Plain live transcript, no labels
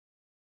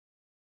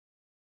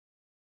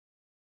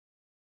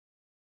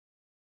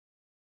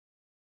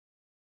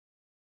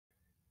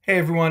Hey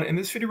everyone, in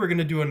this video we're going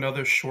to do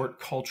another short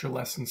culture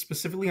lesson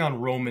specifically on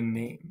Roman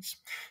names.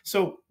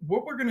 So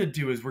what we're going to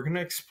do is we're going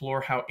to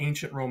explore how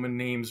ancient Roman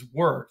names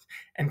worked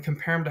and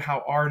compare them to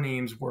how our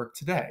names work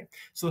today.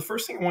 So the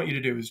first thing I want you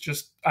to do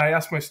is I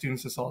ask my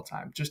students this all the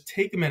time, just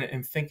take a minute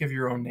and think of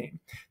your own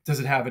name. Does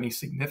it have any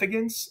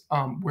significance?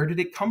 Where did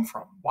it come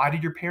from? Why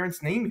did your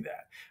parents name you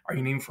that? Are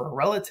you named for a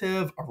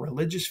relative, a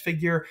religious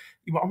figure?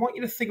 I want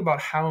you to think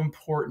about how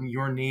important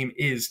your name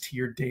is to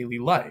your daily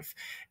life.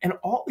 And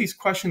all these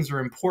questions are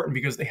important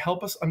because they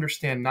help us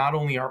understand not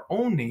only our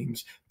own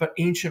names, but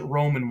ancient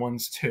Roman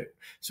ones too.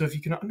 So if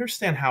you can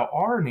understand how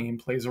our name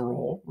plays a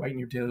role, right, in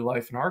your daily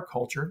life and our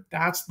culture,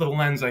 that's the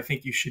lens I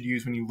think you should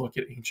use when you look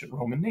at ancient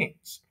Roman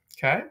names.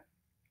 Okay?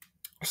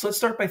 So let's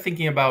start by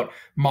thinking about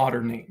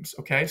modern names,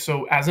 okay?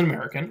 So as an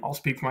American, I'll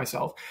speak for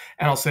myself,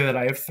 and I'll say that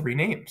I have three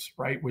names,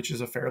 right? Which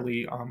is a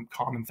fairly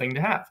common thing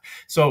to have.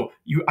 So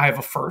I have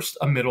a first,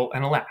 a middle,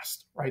 and a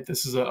last, right?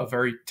 This is a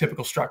very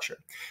typical structure.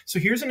 So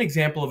here's an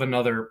example of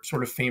another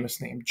sort of famous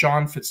name,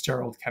 John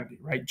Fitzgerald Kennedy,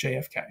 right?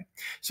 JFK.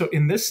 So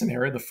in this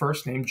scenario, the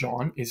first name,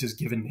 John, is his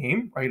given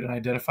name, right? And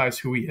identifies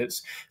who he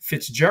is.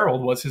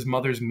 Fitzgerald was his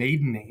mother's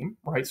maiden name,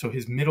 right? So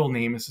his middle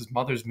name is his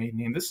mother's maiden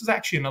name. This is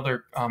actually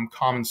another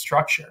common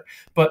structure.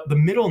 But the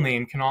middle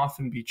name can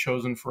often be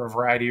chosen for a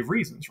variety of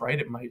reasons, right?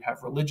 It might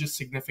have religious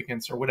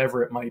significance or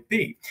whatever it might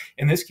be.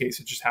 In this case,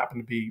 it just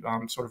happened to be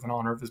sort of in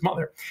honor of his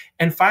mother.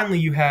 And finally,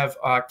 you have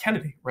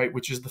Kennedy, right,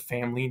 which is the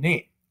family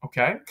name.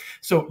 Okay,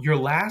 so your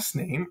last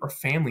name or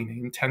family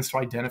name tends to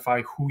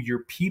identify who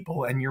your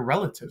people and your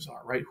relatives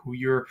are, right? Who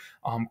your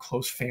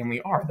close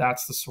family are.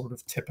 That's the sort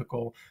of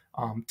typical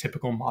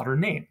modern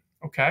name.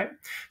 Okay,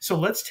 so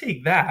let's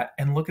take that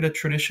and look at a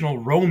traditional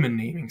Roman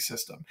naming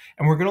system.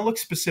 And we're going to look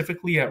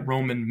specifically at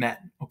Roman men.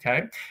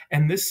 Okay,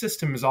 and this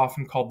system is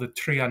often called the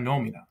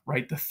trianomina,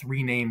 right? The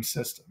three name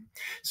system.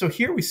 So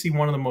here we see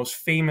one of the most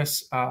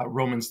famous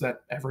Romans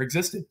that ever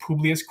existed,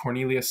 Publius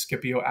Cornelius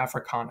Scipio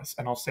Africanus.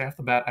 And I'll say off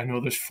the bat, I know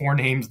there's four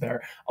names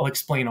there. I'll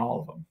explain all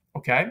of them.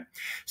 Okay,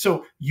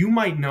 so you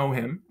might know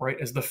him, right,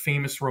 as the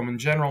famous Roman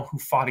general who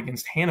fought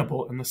against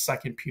Hannibal in the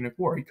Second Punic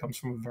War. He comes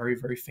from a very,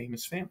 very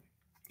famous family.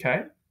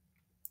 Okay.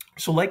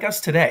 So like us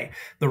today,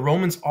 the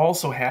Romans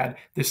also had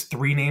this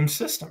three-name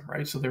system,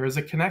 right? So there is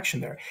a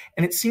connection there.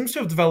 And it seems to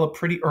have developed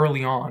pretty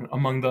early on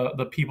among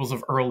the peoples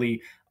of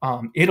early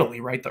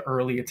Italy, right? The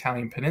early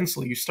Italian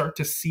peninsula. You start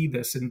to see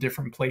this in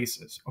different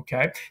places,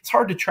 okay? It's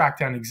hard to track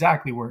down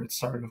exactly where it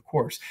started, of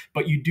course,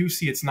 but you do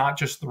see it's not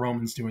just the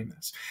Romans doing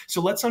this. So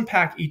let's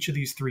unpack each of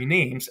these three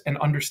names and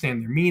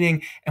understand their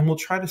meaning, and we'll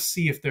try to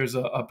see if there's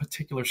a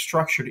particular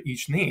structure to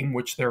each name,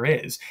 which there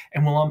is,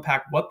 and we'll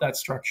unpack what that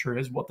structure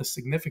is, what the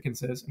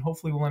significance is, and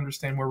hopefully we'll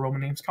understand where Roman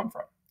names come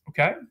from.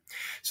 Okay,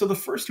 so the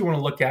first you want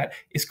to look at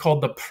is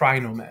called the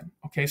praenomen.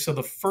 Okay, so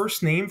the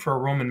first name for a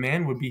Roman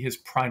man would be his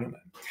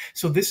praenomen.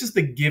 So this is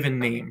the given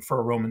name for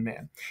a Roman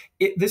man.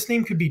 This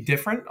name could be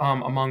different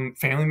among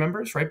family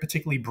members, right?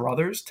 Particularly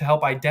brothers, to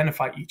help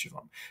identify each of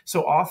them.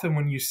 So often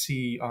when you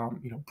see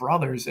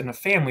brothers in a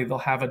family, they'll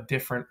have a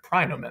different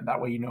praenomen.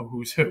 That way you know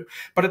who's who.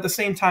 But at the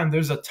same time,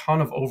 there's a ton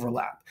of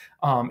overlap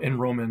in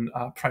Roman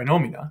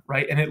praenomina,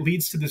 right? And it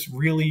leads to this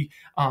really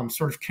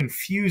sort of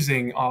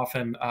confusing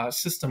often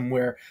system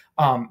where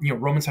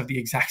Romans have the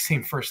exact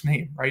same first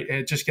name, right?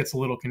 It just gets a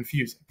little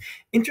confusing.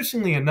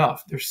 Interestingly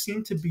enough, there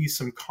seem to be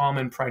some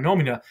common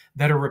praenomina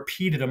that are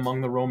repeated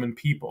among the Roman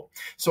people.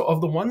 So of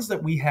the ones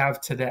that we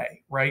have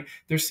today, right,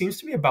 there seems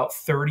to be about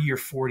 30 or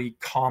 40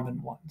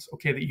 common ones,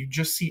 okay, that you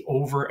just see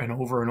over and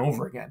over and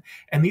over again.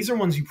 And these are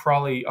ones you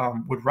probably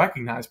would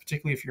recognize,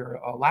 particularly if you're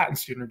a Latin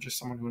student or just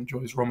someone who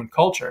enjoys Roman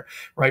culture,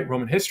 right,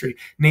 Roman history.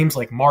 Names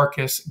like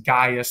Marcus,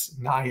 Gaius,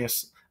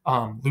 Gnaeus,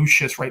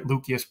 Lucius, right,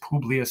 Lucius,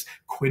 Publius,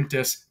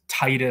 Quintus,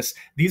 Titus.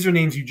 These are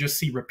names you just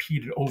see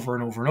repeated over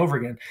and over and over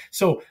again.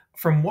 So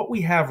from what we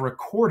have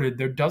recorded,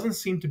 there doesn't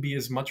seem to be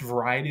as much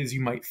variety as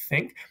you might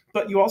think,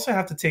 but you also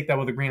have to take that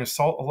with a grain of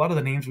salt. A lot of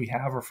the names we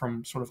have are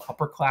from sort of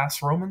upper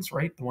class Romans,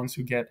 right? The ones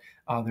who get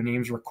their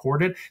names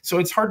recorded. So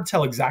it's hard to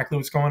tell exactly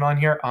what's going on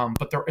here,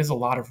 but there is a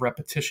lot of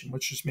repetition,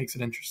 which just makes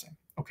it interesting,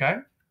 okay?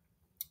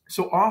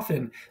 So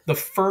often, the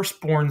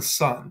firstborn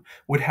son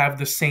would have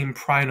the same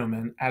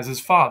praenomen as his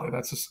father.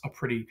 That's a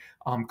pretty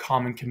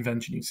common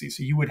convention you see.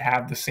 So you would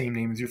have the same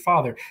name as your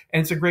father.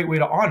 And it's a great way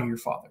to honor your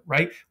father,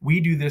 right? We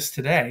do this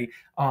today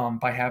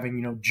by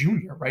having,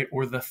 junior, right?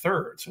 Or the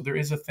third. So there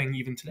is a thing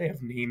even today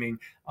of naming,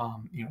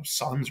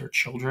 sons or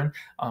children.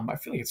 I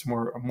feel like it's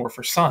more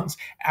for sons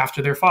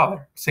after their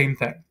father. Same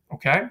thing.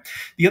 Okay.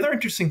 The other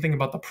interesting thing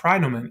about the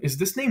praenomen is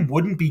this name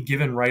wouldn't be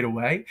given right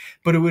away,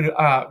 but it would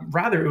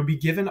rather it would be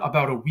given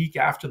about a week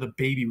after the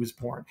baby was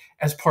born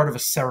as part of a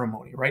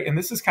ceremony, right? And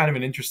this is kind of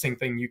an interesting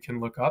thing you can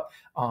look up,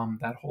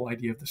 that whole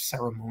idea of the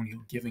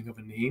ceremonial giving of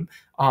a name.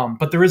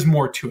 But there is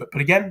more to it.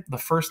 But again, the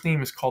first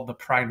name is called the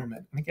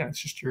praenomen, and again, it's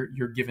just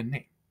your given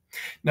name.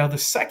 Now, the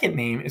second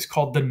name is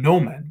called the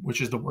nomen,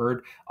 which is the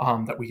word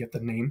that we get the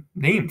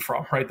name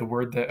from, right? The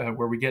word that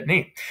where we get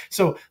name.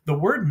 So the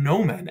word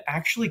nomen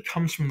actually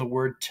comes from the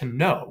word to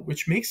know,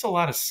 which makes a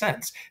lot of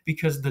sense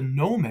because the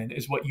nomen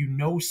is what you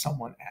know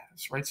someone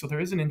as, right? So there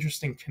is an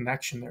interesting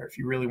connection there if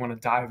you really want to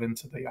dive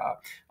into the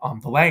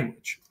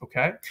language,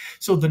 okay?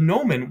 So the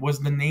nomen was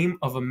the name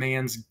of a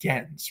man's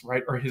gens,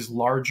 right? Or his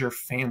larger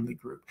family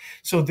group.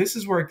 So this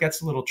is where it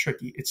gets a little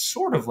tricky. It's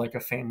sort of like a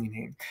family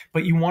name,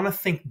 but you want to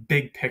think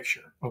big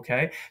picture,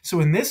 okay? So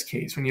in this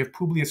case, when you have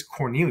Publius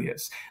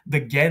Cornelius, the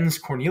gens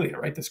Cornelia,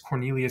 right? This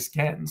Cornelius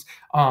gens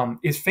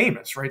is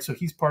famous, right? So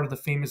he's part of the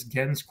famous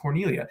gens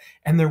Cornelia.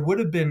 And there would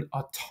have been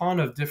a ton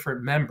of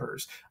different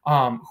members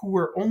who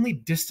were only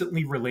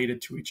distantly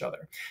related to each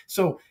other.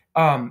 So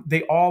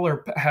they all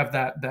have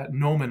that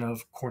nomen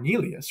of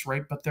Cornelius,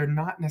 right? But they're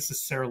not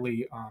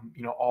necessarily,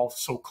 all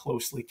so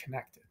closely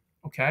connected.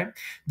 Okay,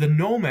 the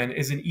nomen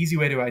is an easy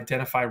way to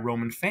identify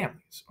Roman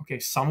families. Okay,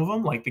 some of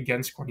them, like the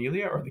gens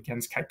Cornelia or the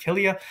gens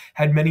Caecilia,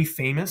 had many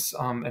famous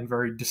and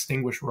very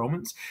distinguished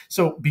Romans.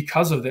 So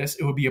because of this,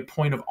 it would be a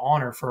point of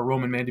honor for a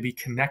Roman man to be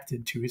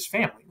connected to his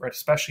family, right?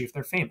 Especially if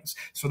they're famous.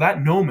 So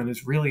that nomen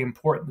is really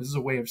important. This is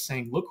a way of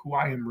saying, look who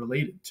I am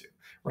related to,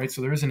 right?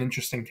 So there is an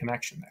interesting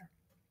connection there.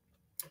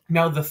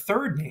 Now, the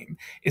third name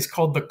is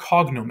called the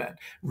cognomen,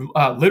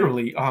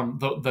 literally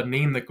the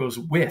name that goes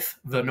with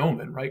the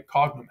nomen, right?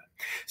 Cognomen.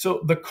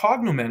 So the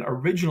cognomen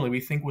originally we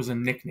think was a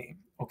nickname,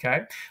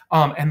 okay?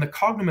 And the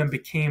cognomen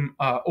became,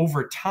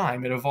 over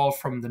time, it evolved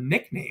from the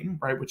nickname,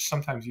 right, which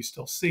sometimes you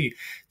still see,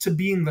 to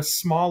being the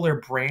smaller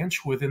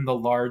branch within the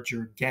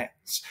larger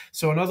gens.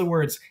 So in other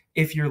words,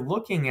 if you're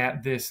looking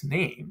at this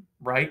name,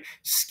 right,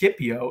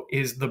 Scipio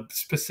is the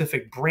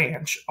specific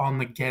branch on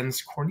the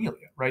gens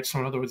Cornelia, right? So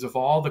in other words, of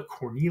all the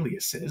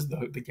Corneliuses,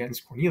 the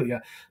gens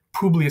Cornelia,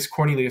 Publius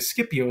Cornelius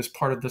Scipio is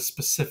part of the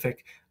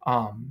specific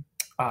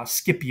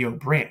Scipio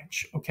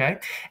branch, okay?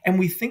 And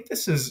we think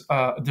this is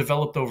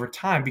developed over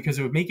time because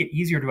it would make it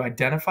easier to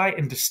identify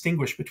and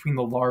distinguish between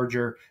the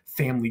larger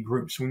family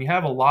groups. When you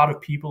have a lot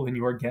of people in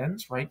your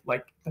gens, right,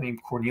 like the name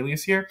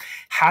Cornelius here,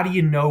 how do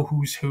you know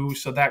who's who?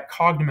 So that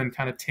cognomen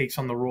kind of takes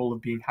on the role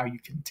of being how you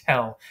can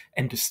tell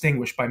and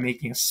distinguish by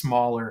making a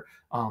smaller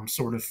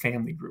sort of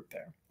family group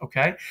there,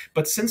 okay?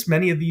 But since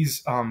many of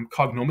these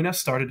cognomina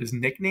started as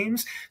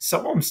nicknames,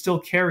 some of them still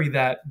carry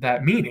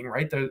that meaning,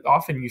 right?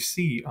 Often you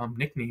see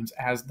nicknames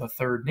as the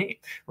third name,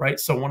 right?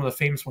 So one of the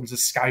famous ones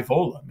is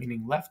Scaevola,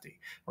 meaning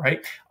lefty,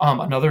 right?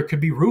 Another could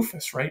be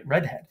Rufus, right?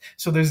 Redhead.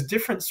 So there's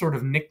different sort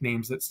of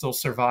nicknames that still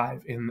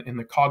survive in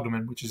the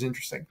cognomen, which is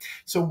interesting.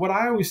 So what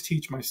I always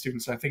teach my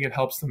students, I think it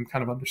helps them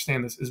kind of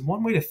understand this, is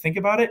one way to think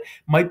about it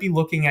might be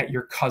looking at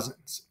your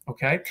cousins,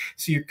 okay?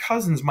 So your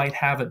cousins might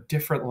have a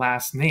different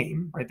last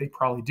name, right? They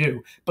probably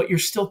do, but you're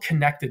still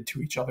connected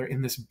to each other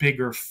in this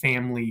bigger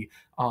family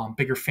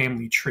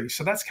tree.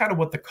 So that's kind of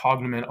what the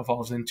cognomen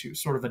evolves into,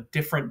 sort of a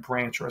different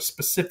branch or a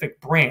specific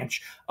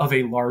branch of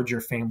a larger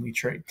family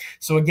tree.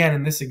 So again,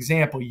 in this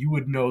example, you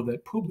would know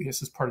that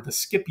Publius is part of the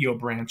Scipio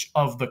branch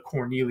of the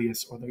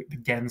Cornelius or the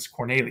gens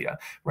Cornelia,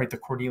 right? The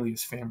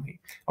Cornelius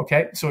family.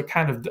 Okay, so it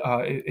kind of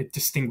it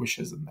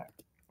distinguishes them there.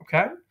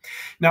 Okay.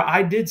 Now,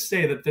 I did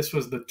say that this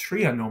was the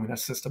tria nomina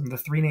system, the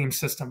three-name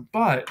system,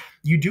 but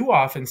you do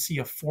often see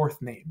a fourth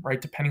name,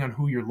 right? Depending on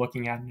who you're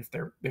looking at and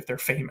if they're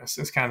famous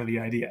is kind of the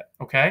idea.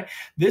 Okay.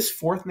 This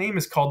fourth name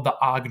is called the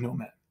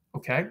agnomen.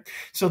 Okay,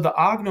 so the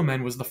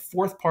agnomen was the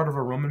fourth part of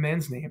a Roman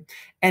man's name,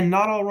 and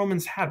not all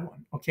Romans had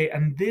one. Okay,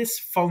 and this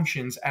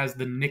functions as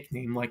the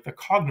nickname, like the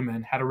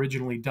cognomen had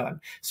originally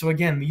done. So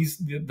again,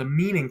 the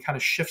meaning kind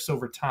of shifts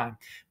over time,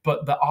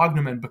 but the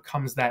agnomen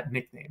becomes that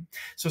nickname.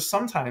 So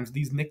sometimes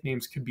these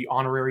nicknames could be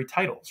honorary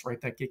titles, right,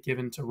 that get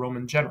given to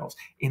Roman generals.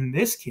 In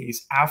this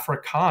case,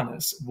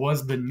 Africanus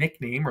was the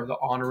nickname or the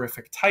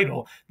honorific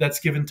title that's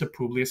given to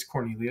Publius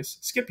Cornelius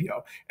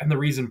Scipio, and the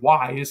reason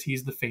why is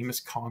he's the famous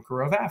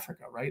conqueror of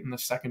Africa, right? In the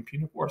Second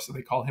Punic War, so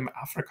they call him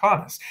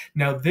Africanus.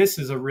 Now, this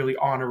is a really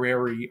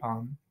honorary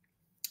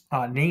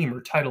name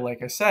or title,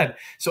 like I said,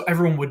 so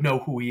everyone would know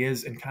who he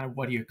is and kind of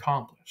what he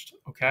accomplished,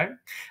 okay?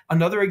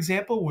 Another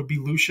example would be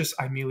Lucius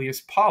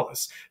Aemilius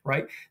Paulus,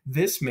 right?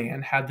 This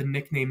man had the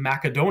nickname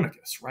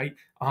Macedonicus, right?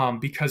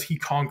 Because he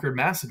conquered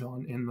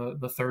Macedon in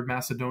the Third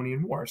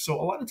Macedonian War. So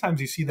a lot of times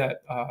you see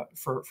that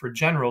for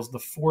generals, the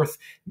fourth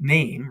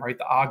name, right,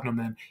 the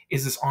agnomen,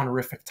 is this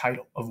honorific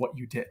title of what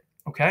you did.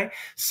 Okay,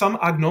 some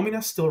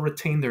agnomina still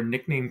retain their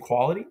nickname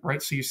quality,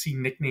 right? So you see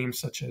nicknames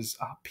such as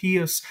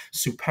pious,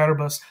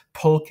 superbus,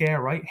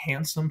 pulcher, right?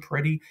 Handsome,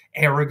 pretty,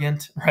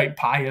 arrogant, right?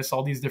 Pious,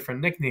 all these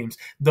different nicknames.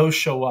 Those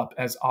show up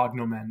as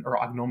agnomen or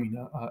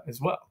agnomina as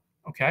well.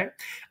 Okay,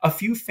 a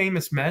few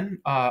famous men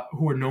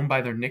who are known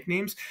by their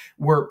nicknames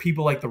were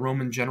people like the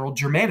Roman general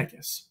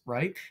Germanicus,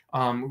 right?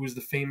 Who was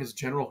the famous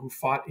general who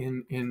fought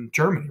in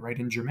Germany, right?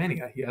 In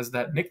Germania, he has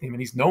that nickname,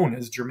 and he's known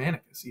as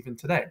Germanicus even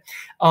today.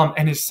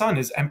 And his son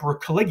is Emperor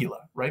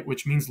Caligula, right?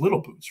 Which means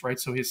little boots, right?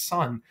 So his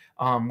son,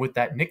 with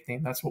that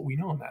nickname, that's what we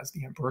know him as,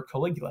 the Emperor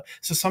Caligula.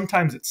 So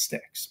sometimes it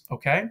sticks.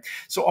 Okay,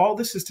 so all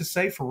this is to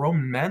say, for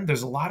Roman men,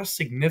 there's a lot of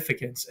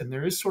significance, and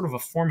there is sort of a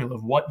formula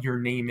of what your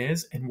name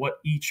is and what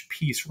each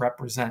piece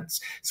represents.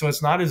 So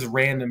it's not as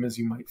random as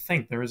you might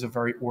think. There is a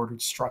very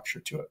ordered structure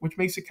to it, which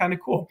makes it kind of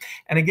cool.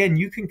 And again,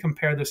 you can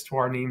compare this to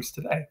our names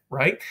today,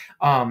 right?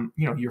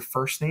 Your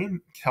first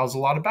name tells a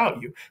lot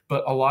about you,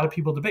 but a lot of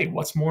people debate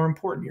what's more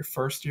important, your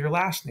first or your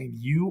last name,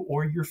 you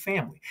or your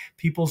family.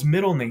 People's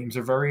middle names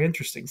are very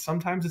interesting.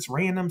 Sometimes it's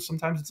random,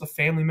 sometimes it's a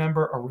family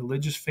member, a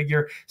religious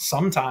figure.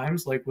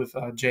 Sometimes, like with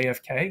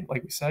JFK,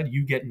 like we said,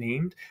 you get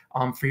named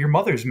for your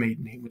mother's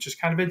maiden name, which is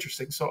kind of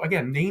interesting. So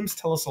again, names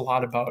tell us a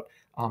lot about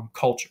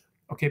culture,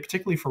 okay,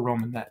 particularly for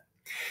Roman men.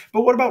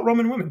 But what about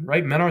Roman women,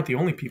 right? Men aren't the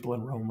only people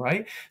in Rome,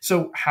 right?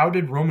 So how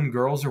did Roman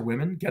girls or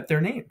women get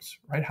their names,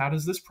 right? How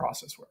does this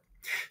process work?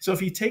 So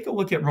if you take a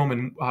look at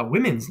Roman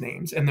women's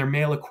names and their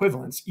male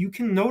equivalents, you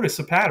can notice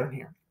a pattern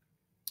here.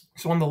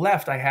 So on the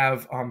left, I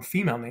have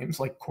female names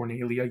like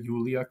Cornelia,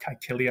 Julia,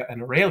 Caecilia,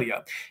 and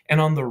Aurelia.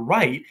 And on the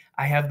right,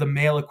 I have the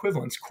male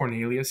equivalents,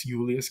 Cornelius,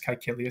 Julius,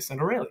 Caecilius,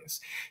 and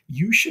Aurelius.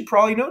 You should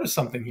probably notice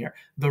something here.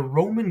 The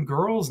Roman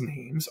girls'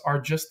 names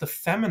are just the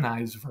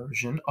feminized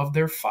version of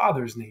their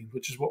father's name,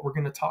 which is what we're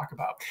going to talk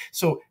about.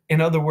 So in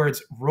other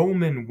words,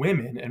 Roman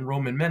women and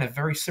Roman men have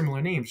very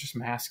similar names, just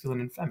masculine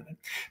and feminine.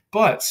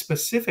 But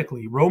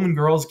specifically, Roman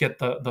girls get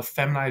the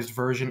feminized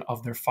version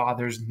of their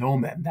father's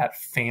nomen, that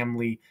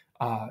family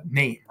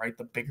name, right?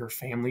 The bigger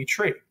family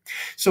tree.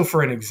 So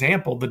for an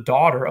example, the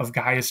daughter of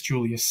Gaius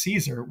Julius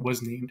Caesar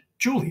was named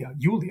Julia,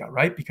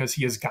 right? Because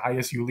he is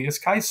Gaius Julius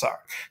Caesar.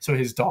 So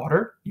his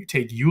daughter, you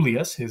take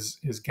Julius, his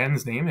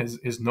gens name,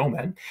 his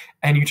nomen,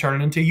 and you turn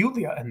it into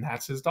Julia, and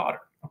that's his daughter.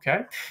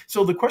 Okay,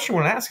 so the question I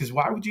want to ask is,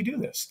 why would you do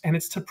this? And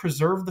it's to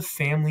preserve the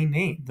family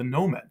name, the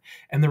nomen.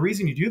 And the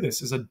reason you do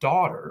this is a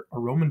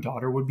Roman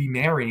daughter, would be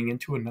marrying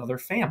into another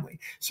family.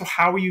 So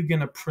how are you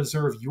going to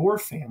preserve your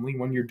family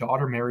when your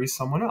daughter marries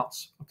someone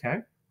else? Okay,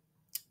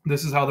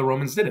 this is how the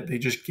Romans did it. They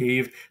just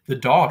gave the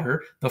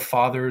daughter the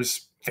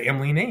father's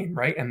family name,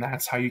 right? And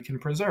that's how you can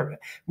preserve it.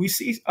 We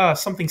see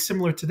something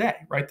similar today,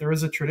 right? There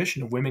is a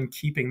tradition of women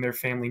keeping their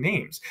family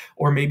names,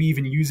 or maybe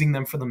even using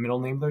them for the middle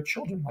name of their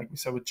children, like we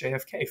said with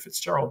JFK,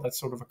 Fitzgerald. That's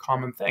sort of a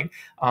common thing.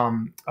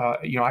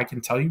 I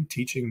can tell you,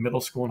 teaching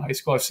middle school and high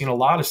school, I've seen a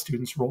lot of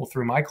students roll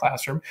through my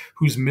classroom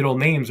whose middle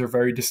names are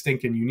very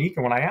distinct and unique.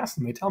 And when I ask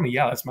them, they tell me,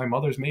 yeah, that's my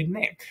mother's maiden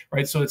name,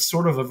 right? So it's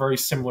sort of a very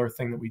similar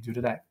thing that we do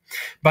today.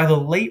 By the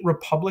late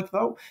Republic,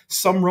 though,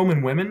 some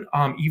Roman women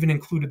even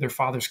included their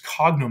father's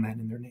cognomen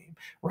in their name,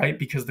 right?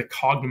 Because the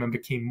cognomen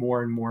became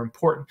more and more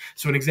important.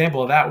 So an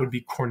example of that would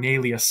be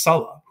Cornelia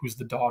Sulla, who's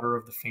the daughter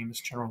of the famous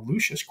general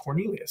Lucius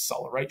Cornelius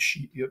Sulla, right?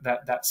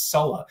 That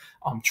Sulla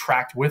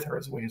tracked with her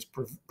as a way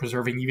of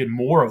preserving even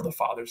more of the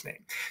father's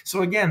name.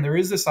 So again, there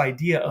is this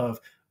idea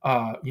of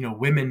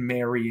women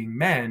marrying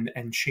men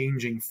and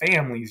changing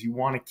families. You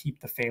want to keep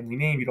the family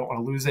name. You don't want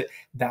to lose it.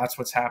 That's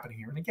what's happening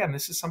here. And again,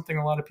 this is something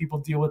a lot of people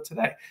deal with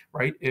today,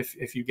 right?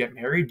 If you get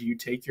married, do you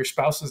take your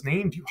spouse's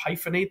name? Do you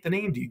hyphenate the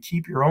name? Do you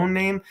keep your own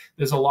name?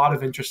 There's a lot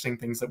of interesting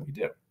things that we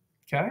do.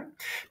 Okay.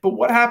 But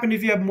what happened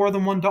if you have more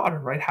than one daughter,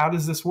 right? How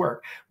does this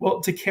work?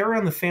 Well, to carry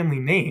on the family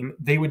name,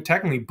 they would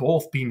technically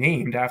both be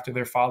named after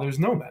their father's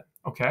nomen.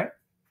 Okay.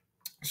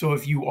 So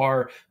if you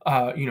are,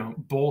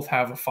 both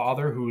have a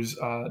father whose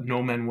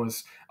nomen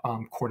was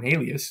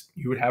Cornelius,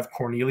 you would have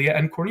Cornelia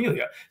and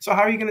Cornelia. So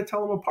how are you going to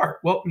tell them apart?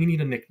 Well, you need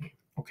a nickname.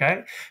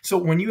 Okay. So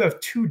when you have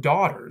two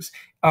daughters,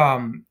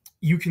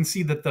 you can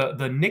see that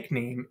the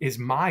nickname is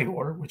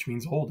Maior, which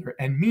means older,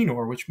 and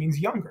Minor, which means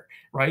younger,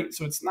 right?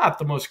 So it's not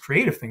the most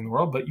creative thing in the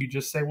world, but you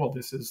just say, well,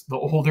 this is the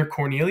older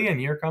Cornelia, and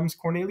here comes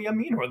Cornelia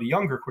Minor, the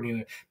younger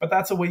Cornelia. But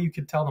that's a way you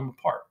could tell them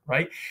apart,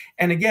 right?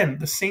 And again,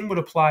 the same would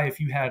apply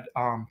if you had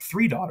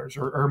 3 daughters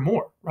or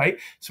more, right?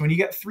 So when you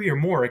get 3 or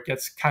more, it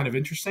gets kind of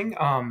interesting.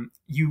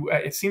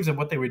 It seems that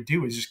what they would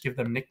do is just give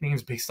them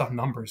nicknames based on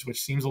numbers,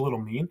 which seems a little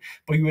mean,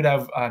 but you would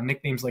have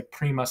nicknames like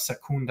Prima,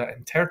 Secunda,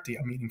 and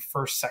Tertia, meaning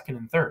first, second,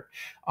 and third.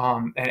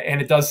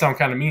 And it does sound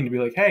kind of mean to be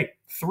like, hey,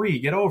 3,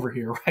 get over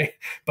here, right?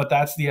 But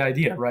that's the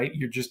idea, right?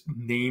 You're just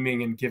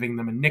naming and giving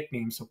them a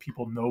nickname so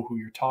people know who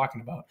you're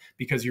talking about,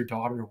 because your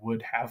daughter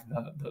would have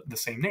the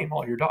same name,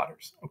 all your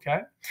daughters,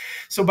 okay?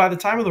 So by the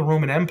time of the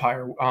Roman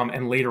Empire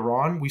and later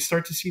on, we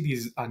start to see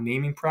these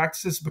naming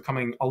practices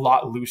becoming a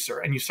lot looser,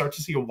 and you start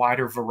to see a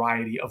wider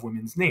variety of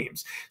women's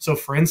names. So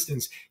for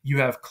instance, you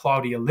have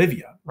Claudia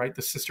Livia, right?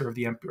 The sister of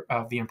the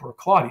Emperor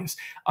Claudius,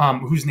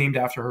 who's named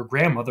after her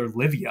grandmother,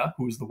 Livia,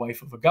 who is the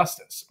wife of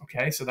Augustus,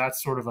 okay? So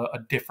that's sort of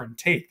a different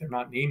take. They're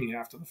not naming it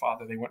after the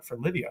father. They went for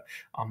Livia,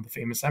 the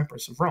famous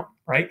empress of Rome,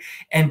 right?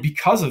 And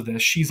because of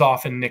this, she's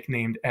often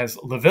nicknamed as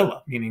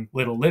Livilla, meaning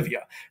little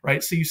Livia,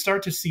 right? So you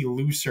start to see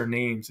looser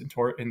names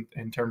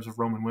in terms of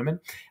Roman women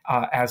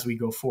as we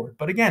go forward.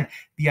 But again,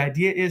 the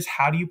idea is,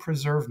 how do you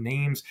preserve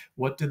names?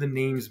 What do the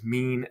names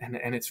mean?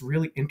 And it's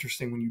really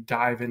interesting when you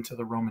dive into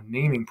the Roman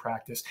naming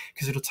practice,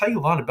 because it'll tell you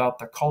a lot about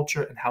their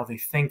culture and how they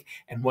think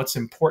and what's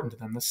important to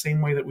them, the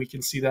same way that we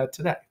can see that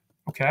today.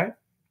 Okay?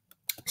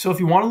 So if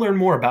you want to learn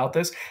more about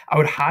this, I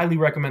would highly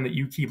recommend that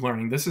you keep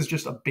learning. This is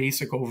just a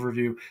basic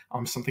overview,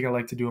 something I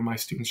like to do with my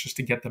students just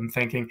to get them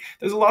thinking.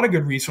 There's a lot of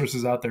good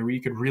resources out there where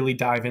you could really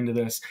dive into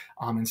this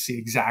and see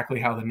exactly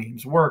how the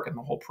names work and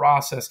the whole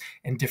process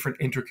and different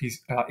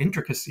intricacies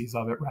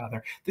of it,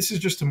 rather. This is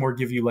just to more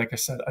give you, like I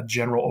said, a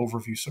general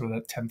overview, sort of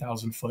that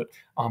 10,000 foot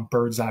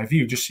bird's eye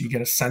view, just so you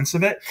get a sense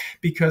of it.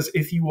 Because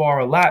if you are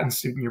a Latin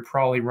student, you're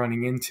probably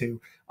running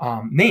into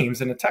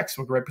names in a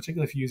textbook, right?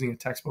 Particularly if you're using a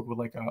textbook with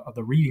like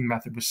the reading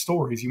method with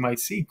stories, you might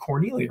see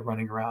Cornelia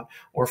running around,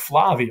 or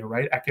Flavia,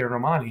 right? Ecce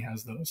Romani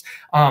has those,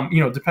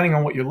 depending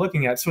on what you're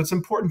looking at. So it's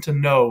important to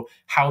know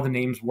how the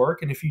names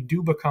work. And if you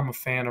do become a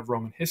fan of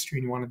Roman history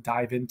and you want to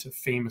dive into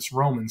famous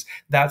Romans,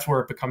 that's where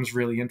it becomes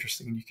really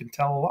interesting. And you can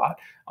tell a lot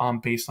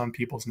based on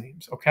people's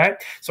names, okay?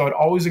 So I'd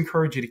always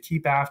encourage you to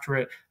keep after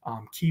it,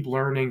 keep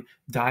learning,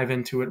 dive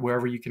into it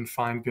wherever you can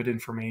find good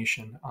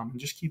information, and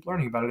just keep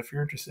learning about it if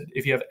you're interested.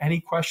 If you have any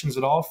questions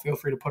at all, feel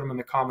free to put them in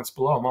the comments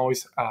below. I'm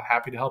always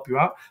happy to help you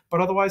out,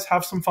 but otherwise,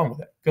 have some fun with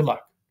it. Good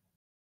luck.